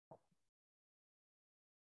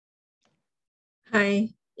Hi,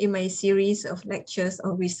 in my series of lectures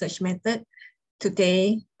on research method,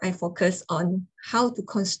 today I focus on how to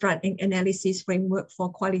construct an analysis framework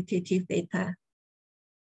for qualitative data.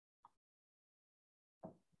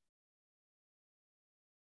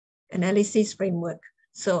 Analysis framework.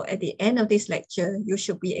 So at the end of this lecture, you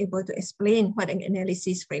should be able to explain what an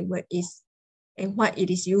analysis framework is and what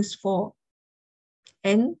it is used for,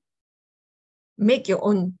 and make your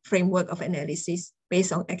own framework of analysis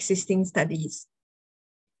based on existing studies.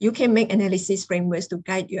 You can make analysis frameworks to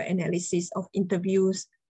guide your analysis of interviews,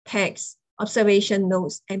 text, observation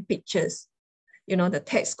notes, and pictures. You know, the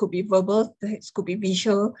text could be verbal, the text could be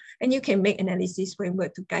visual, and you can make analysis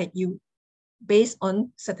framework to guide you based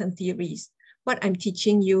on certain theories. What I'm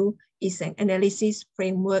teaching you is an analysis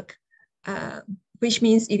framework, which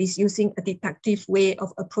means it is using a deductive way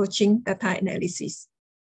of approaching data analysis.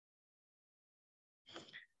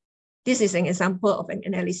 This is an example of an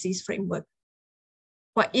analysis framework.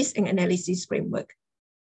 What is an analysis framework?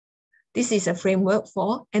 This is a framework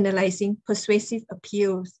for analyzing persuasive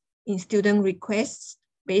appeals in student requests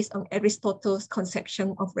based on Aristotle's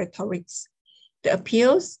conception of rhetoric. The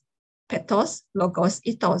appeals, pathos, logos,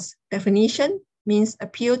 ethos. Definition means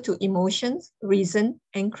appeal to emotions, reason,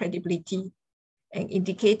 and credibility. And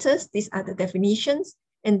indicators, these are the definitions,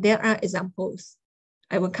 and there are examples.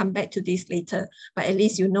 I will come back to this later, but at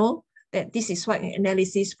least you know that this is what an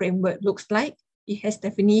analysis framework looks like. It has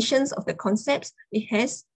definitions of the concepts. It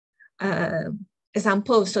has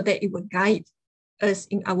examples so that it will guide us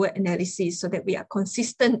in our analysis so that we are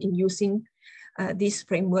consistent in using this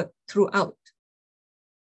framework throughout.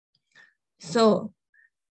 So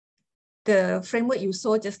the framework you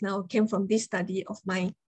saw just now came from this study of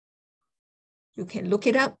mine. You can look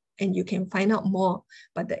it up and you can find out more.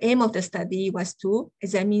 But the aim of the study was to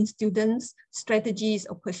examine students' strategies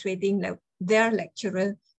of persuading their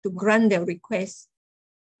lecturer to grant their requests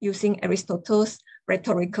using Aristotle's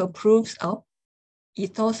rhetorical proofs of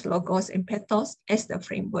ethos, logos, and pathos as the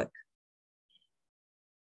framework.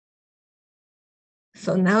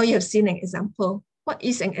 So now you have seen an example. What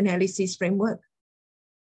is an analysis framework?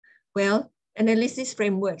 Well, analysis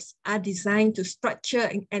frameworks are designed to structure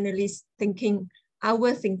and analyze thinking,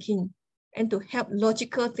 our thinking, and to help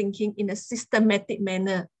logical thinking in a systematic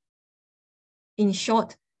manner. In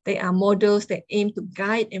short, they are models that aim to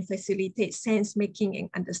guide and facilitate sense-making and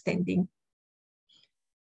understanding.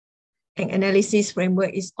 An analysis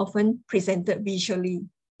framework is often presented visually.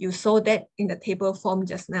 You saw that in the table form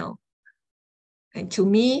just now. And to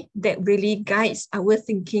me, that really guides our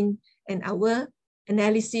thinking and our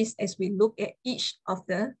analysis as we look at each of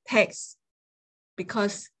the texts,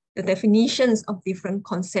 because the definitions of different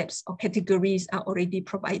concepts or categories are already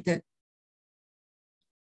provided.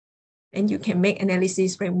 And you can make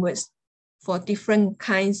analysis frameworks for different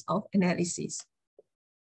kinds of analysis.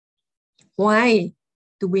 Why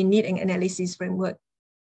do we need an analysis framework?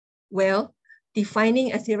 Well,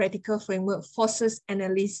 defining a theoretical framework forces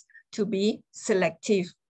analysts to be selective.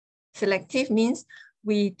 Selective means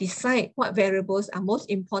we decide what variables are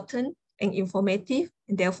most important and informative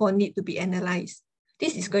and therefore need to be analyzed.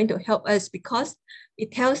 This is going to help us because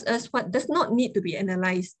it tells us what does not need to be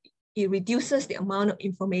analyzed. It reduces the amount of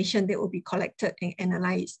information that will be collected and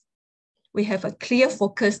analyzed. We have a clear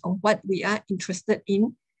focus on what we are interested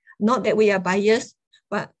in. Not that we are biased,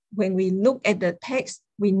 but when we look at the text,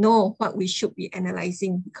 we know what we should be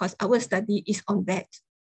analyzing because our study is on that.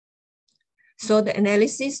 So the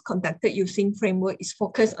analysis conducted using framework is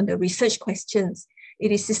focused on the research questions.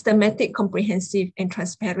 It is systematic, comprehensive, and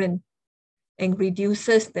transparent, and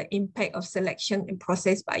reduces the impact of selection and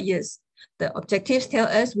process bias. The objectives tell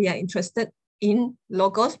us we are interested in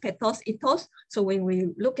logos, pathos, ethos. So when we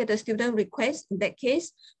look at the student request, in that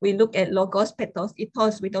case, we look at logos, pathos,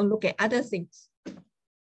 ethos. We don't look at other things.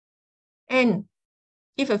 And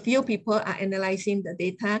if a few people are analyzing the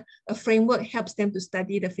data, a framework helps them to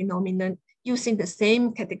study the phenomenon using the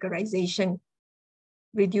same categorization,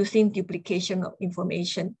 reducing duplication of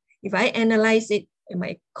information. If I analyze it and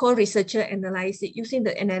my co-researcher analyze it using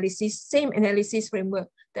the same analysis framework,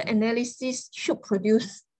 the analysis should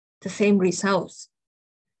produce the same results.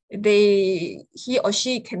 He or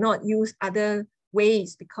she cannot use other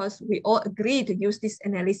ways because we all agree to use this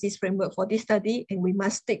analysis framework for this study and we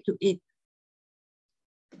must stick to it.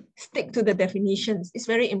 Stick to the definitions. It's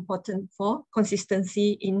very important for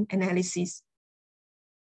consistency in analysis.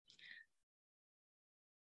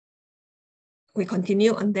 We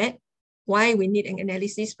continue on that. Why we need an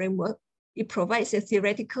analysis framework? It provides a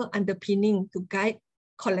theoretical underpinning to guide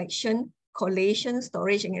collection, collation,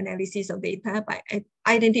 storage, and analysis of data by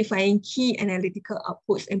identifying key analytical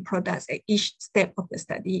outputs and products at each step of the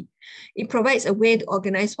study. It provides a way to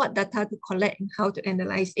organize what data to collect and how to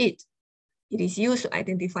analyze it. It is used to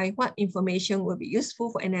identify what information will be useful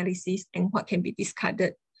for analysis and what can be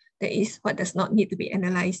discarded. That is, what does not need to be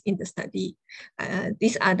analyzed in the study.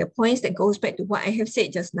 These are the points that goes back to what I have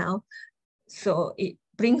said just now. So it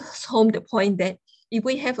brings home the point that if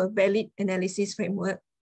we have a valid analysis framework,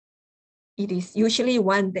 it is usually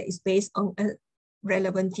one that is based on a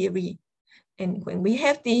relevant theory. And when we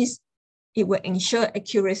have this, it will ensure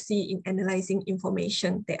accuracy in analyzing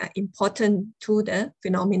information that are important to the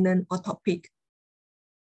phenomenon or topic.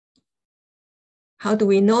 How do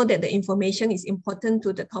we know that the information is important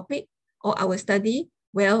to the topic or our study?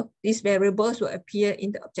 Well, these variables will appear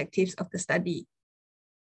in the objectives of the study.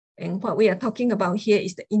 And what we are talking about here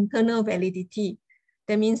is the internal validity.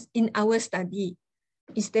 That means in our study,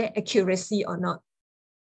 is there accuracy or not?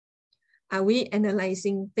 Are we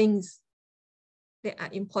analyzing things that are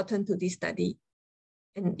important to this study?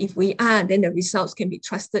 And if we are, then the results can be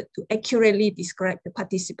trusted to accurately describe the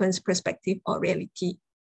participant's perspective or reality.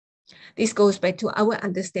 This goes back to our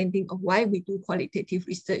understanding of why we do qualitative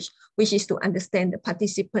research, which is to understand the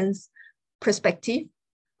participants' perspective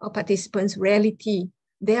or participants' reality,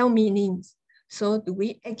 their meanings. So do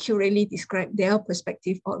we accurately describe their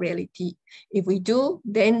perspective or reality? If we do,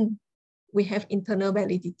 then we have internal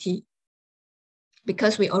validity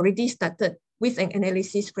because we already started with an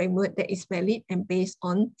analysis framework that is valid and based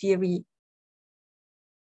on theory.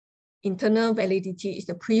 Internal validity is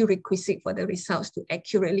the prerequisite for the results to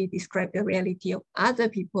accurately describe the reality of other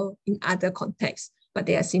people in other contexts, but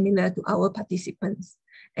they are similar to our participants.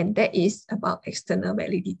 And that is about external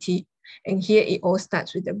validity. And here it all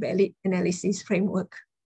starts with a valid analysis framework.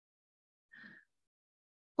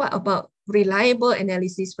 What about reliable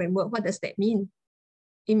analysis framework? What does that mean?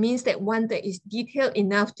 It means that one that is detailed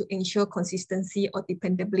enough to ensure consistency or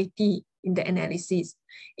dependability in the analysis.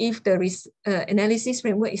 If the analysis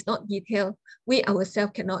framework is not detailed, we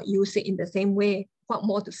ourselves cannot use it in the same way. What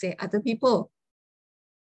more to say other people?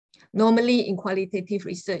 Normally in qualitative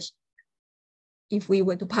research, if we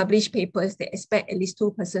were to publish papers, they expect at least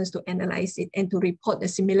 2 persons to analyze it and to report the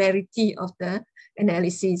similarity of the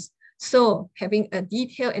analysis. So having a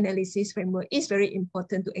detailed analysis framework is very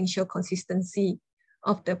important to ensure consistency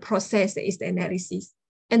of the process that is the analysis.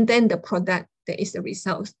 And then the product that is the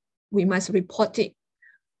results. We must report it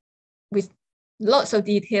with lots of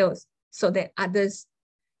details so that others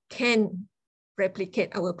can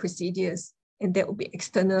replicate our procedures, and that will be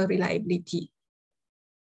external reliability.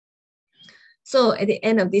 So at the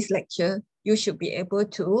end of this lecture, you should be able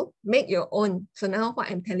to make your own. So now what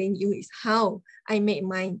I'm telling you is how I made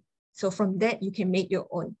mine. So from that, you can make your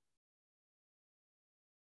own.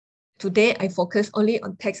 Today, I focus only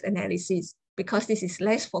on text analysis because this is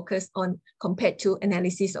less focused on compared to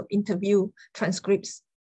analysis of interview transcripts.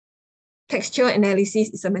 Textual analysis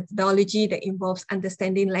is a methodology that involves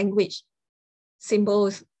understanding language,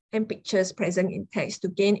 symbols, and pictures present in text to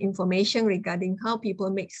gain information regarding how people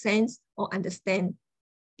make sense or understand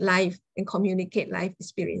life and communicate life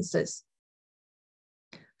experiences.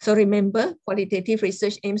 So remember, qualitative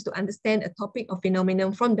research aims to understand a topic or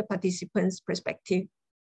phenomenon from the participant's perspective.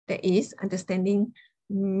 That is, understanding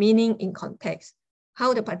meaning in context,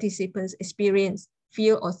 how the participants experience,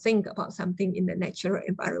 feel, or think about something in the natural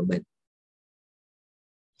environment.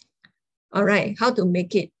 All right, how to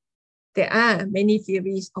make it? There are many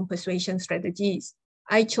theories on persuasion strategies.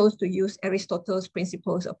 I chose to use Aristotle's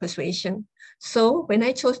principles of persuasion. So when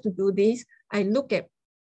I chose to do this, I look at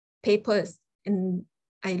papers and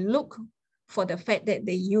I look for the fact that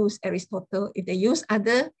they use Aristotle. If they use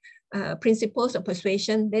other principles of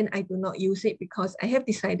persuasion, then I do not use it because I have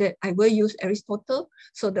decided I will use Aristotle.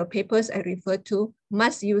 So the papers I refer to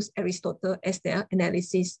must use Aristotle as their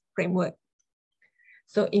analysis framework.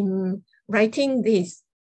 So in writing this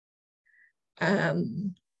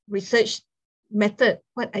research method,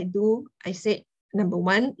 what I do, I said, number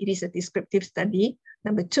one, it is a descriptive study.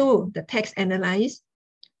 Number two, the text analyzed.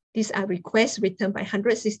 These are requests written by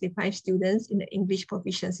 165 students in the English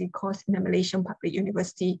proficiency course in the Malaysian Public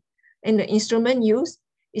University. And the instrument used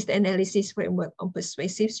is the analysis framework on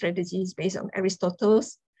persuasive strategies based on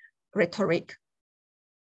Aristotle's rhetoric.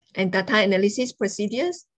 And data analysis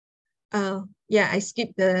procedures. I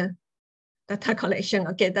skipped the data collection.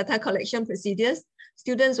 Okay, data collection procedures.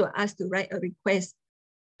 Students were asked to write a request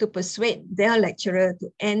to persuade their lecturer to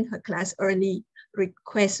end her class early.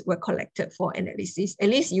 Requests were collected for analysis. At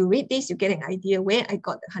least you read this, you get an idea where I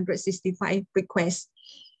got the 165 requests.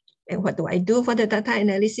 And what do I do for the data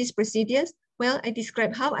analysis procedures? Well, I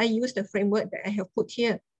describe how I use the framework that I have put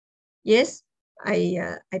here. Yes, I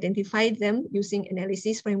identified them using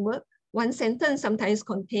analysis framework. One sentence sometimes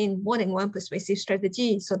contains more than one persuasive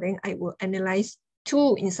strategy. So then I will analyze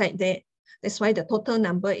 2 inside there. That's why the total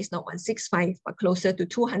number is not 165, but closer to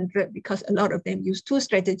 200, because a lot of them use 2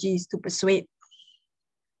 strategies to persuade.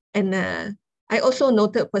 And I also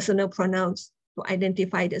noted personal pronouns to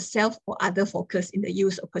identify the self or other focus in the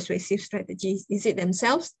use of persuasive strategies. Is it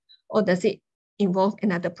themselves, or does it involve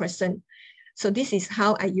another person? So this is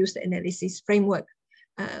how I use the analysis framework.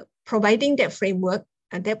 Providing that framework,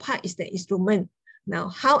 and that part is the instrument. Now,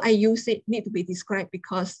 how I use it need to be described,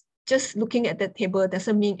 because just looking at the table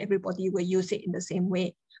doesn't mean everybody will use it in the same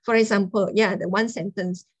way. For example, yeah, the one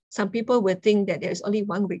sentence, some people will think that there is only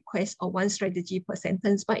one request or one strategy per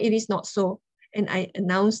sentence, but it is not so. And I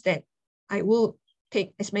announced that I will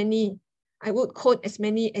take as many, I would quote as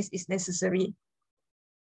many as is necessary.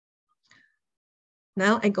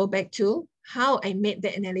 Now I go back to how I made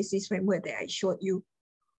the analysis framework that I showed you.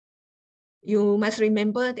 You must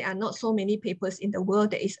remember there are not so many papers in the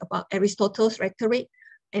world that is about Aristotle's rhetoric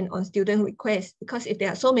and on student request, because if there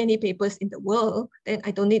are so many papers in the world, then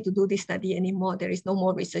I don't need to do this study anymore. There is no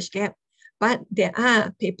more research gap. But there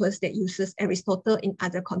are papers that uses Aristotle in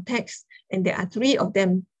other contexts, and there are 3 of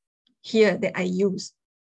them here that I use.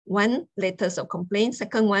 One, letters of complaint.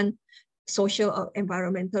 Second one, social or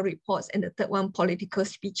environmental reports. And the third one, political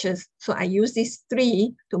speeches. So I use these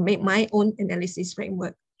 3 to make my own analysis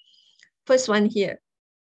framework. First one here,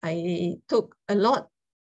 I took a lot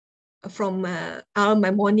from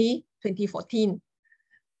Al-Momani 2014.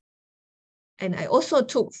 And I also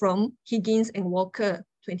took from Higgins and Walker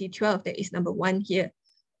 2012, that is number 1 here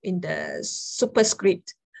in the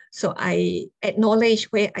superscript. So I acknowledge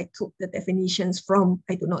where I took the definitions from.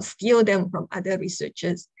 I do not steal them from other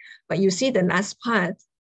researchers. But you see the last part,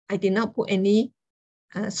 I did not put any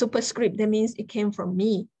superscript. That means it came from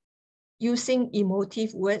me. Using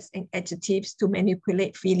emotive words and adjectives to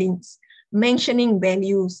manipulate feelings, mentioning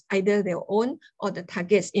values, either their own or the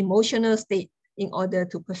target's emotional state, in order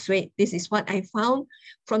to persuade. This is what I found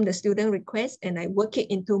from the student request, and I work it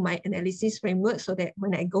into my analysis framework so that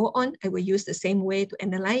when I go on, I will use the same way to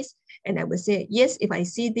analyze. And I will say, yes, if I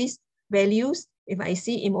see these values, if I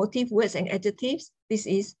see emotive words and adjectives, this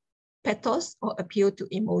is pathos or appeal to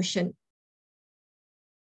emotion.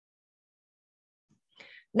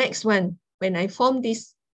 Next one, when I formed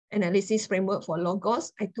this analysis framework for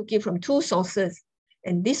logos, I took it from 2 sources.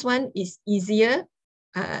 And this one is easier,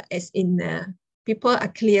 as in people are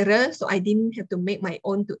clearer, so I didn't have to make my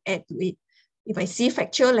own to add to it. If I see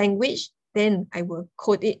factual language, then I will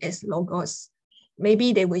code it as logos.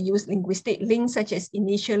 Maybe they will use linguistic links such as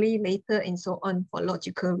initially, later, and so on for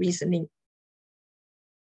logical reasoning.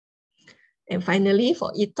 And finally,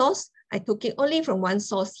 for ethos, I took it only from 1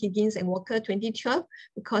 source, Higgins and Walker 2012,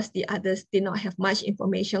 because the others did not have much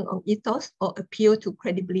information on ethos or appeal to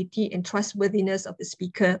credibility and trustworthiness of the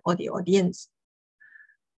speaker or the audience.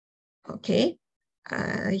 Okay,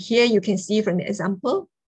 here you can see from the example,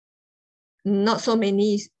 not so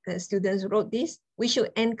many students wrote this. We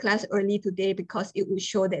should end class early today because it will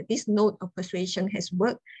show that this note of persuasion has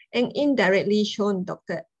worked and indirectly shown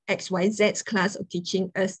Dr. XYZ's class of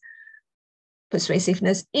teaching us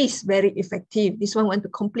persuasiveness is very effective. This one want to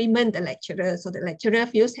compliment the lecturer, so the lecturer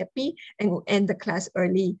feels happy and will end the class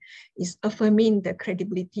early. It's affirming the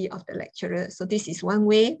credibility of the lecturer. So this is one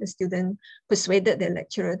way the student persuaded the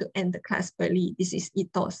lecturer to end the class early. This is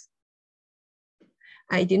ethos.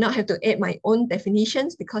 I did not have to add my own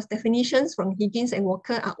definitions because definitions from Higgins and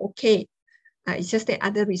Walker are okay. It's just that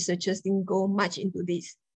other researchers didn't go much into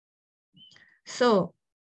this. So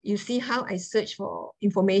you see how I search for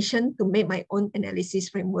information to make my own analysis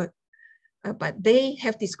framework. But they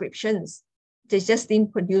have descriptions. They just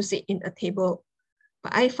didn't produce it in a table.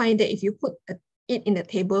 But I find that if you put it in a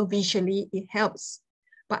table visually, it helps.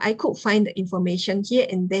 But I could find the information here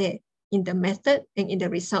and there in the method and in the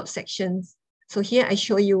result sections. So here I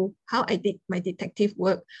show you how I did my detective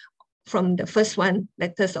work from the first one,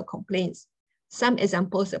 letters of complaints. Some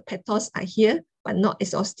examples of pathos are here, but not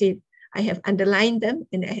exhaustive. I have underlined them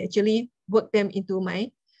and I actually worked them into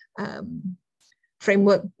my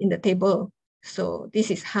framework in the table. So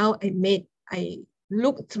this is how I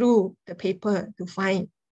looked through the paper to find.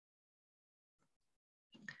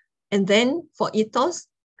 And then for ethos,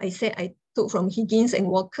 I said I took from Higgins and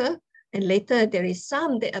Walker, and later there is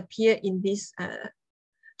some that appear in this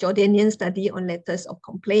Jordanian study on letters of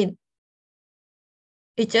complaint.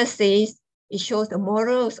 It just says, it shows the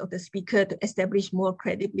morals of the speaker to establish more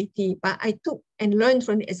credibility. But I took and learned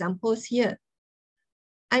from the examples here.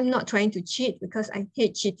 I'm not trying to cheat because I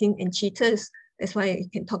hate cheating and cheaters. That's why I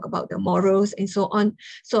can talk about the morals and so on.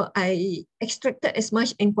 So I extracted as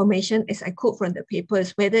much information as I could from the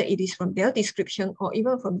papers, whether it is from their description or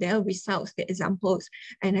even from their results, the examples,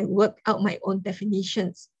 and I worked out my own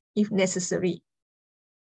definitions if necessary.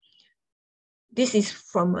 This is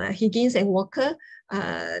from Higgins and Walker.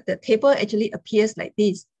 The table actually appears like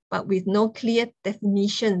this, but with no clear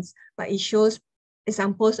definitions, but it shows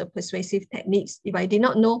examples of persuasive techniques. If I did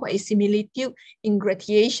not know what is similitude,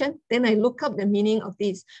 ingratiation, then I look up the meaning of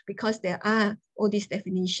this because there are all these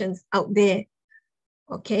definitions out there.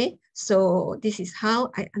 Okay, so this is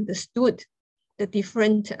how I understood the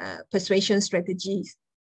different persuasion strategies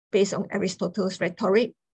based on Aristotle's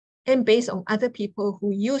rhetoric and based on other people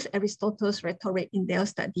who use Aristotle's rhetoric in their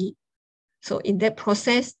study. So in that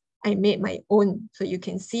process, I made my own. So you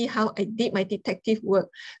can see how I did my detective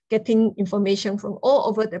work, getting information from all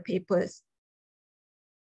over the papers.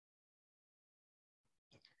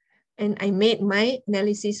 And I made my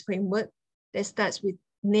analysis framework that starts with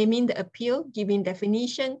naming the appeal, giving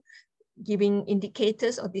definition, giving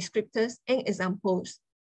indicators or descriptors and examples.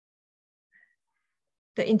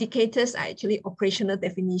 The indicators are actually operational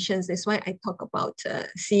definitions. That's why I talk about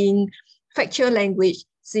seeing factual language,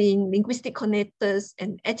 seeing linguistic connectors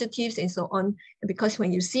and adjectives and so on. And because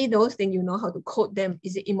when you see those, then you know how to code them.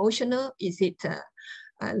 Is it emotional? Is it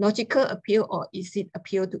logical appeal? Or is it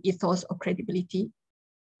appeal to ethos or credibility?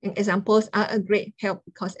 And examples are a great help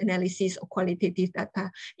because analysis of qualitative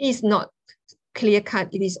data is not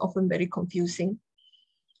clear-cut. It is often very confusing.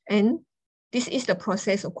 And this is the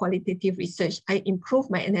process of qualitative research. I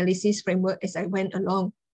improved my analysis framework as I went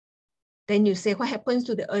along. Then you say, what happens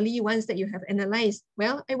to the early ones that you have analyzed?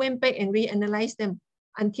 Well, I went back and reanalyzed them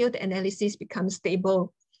until the analysis becomes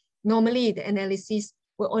stable. Normally, the analysis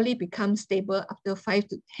will only become stable after 5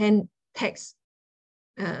 to 10 texts,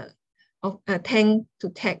 5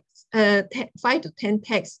 to 10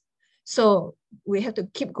 texts. So we have to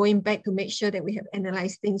keep going back to make sure that we have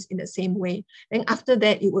analyzed things in the same way. And after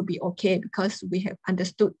that, it will be okay because we have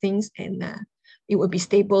understood things and it will be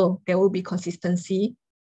stable. There will be consistency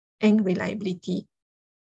and reliability.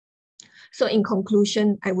 So in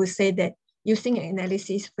conclusion, I would say that using an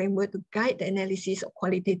analysis framework to guide the analysis of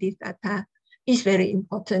qualitative data is very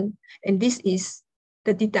important. And this is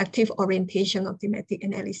the deductive orientation of thematic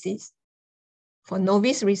analysis. For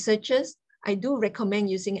novice researchers, I do recommend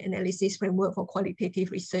using an analysis framework for qualitative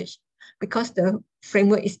research because the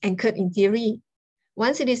framework is anchored in theory.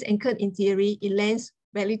 Once it is anchored in theory, it lends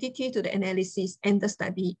validity to the analysis and the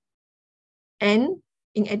study. And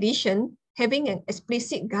in addition, having an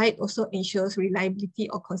explicit guide also ensures reliability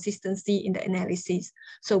or consistency in the analysis.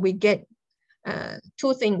 So we get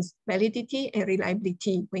two things, validity and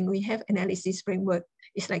reliability. When we have analysis framework,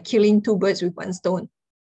 it's like killing two birds with one stone.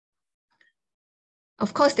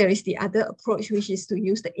 Of course, there is the other approach, which is to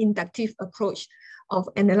use the inductive approach of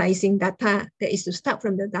analyzing data. That is to start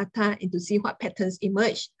from the data and to see what patterns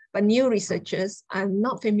emerge. But new researchers are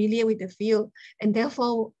not familiar with the field and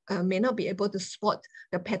therefore may not be able to spot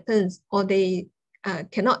the patterns, or they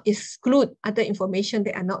cannot exclude other information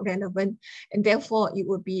that are not relevant. And therefore, it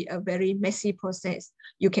will be a very messy process.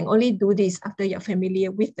 You can only do this after you're familiar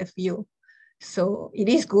with the field. So it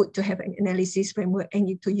is good to have an analysis framework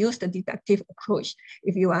and to use the deductive approach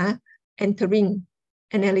if you are entering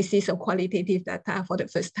analysis of qualitative data for the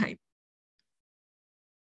first time.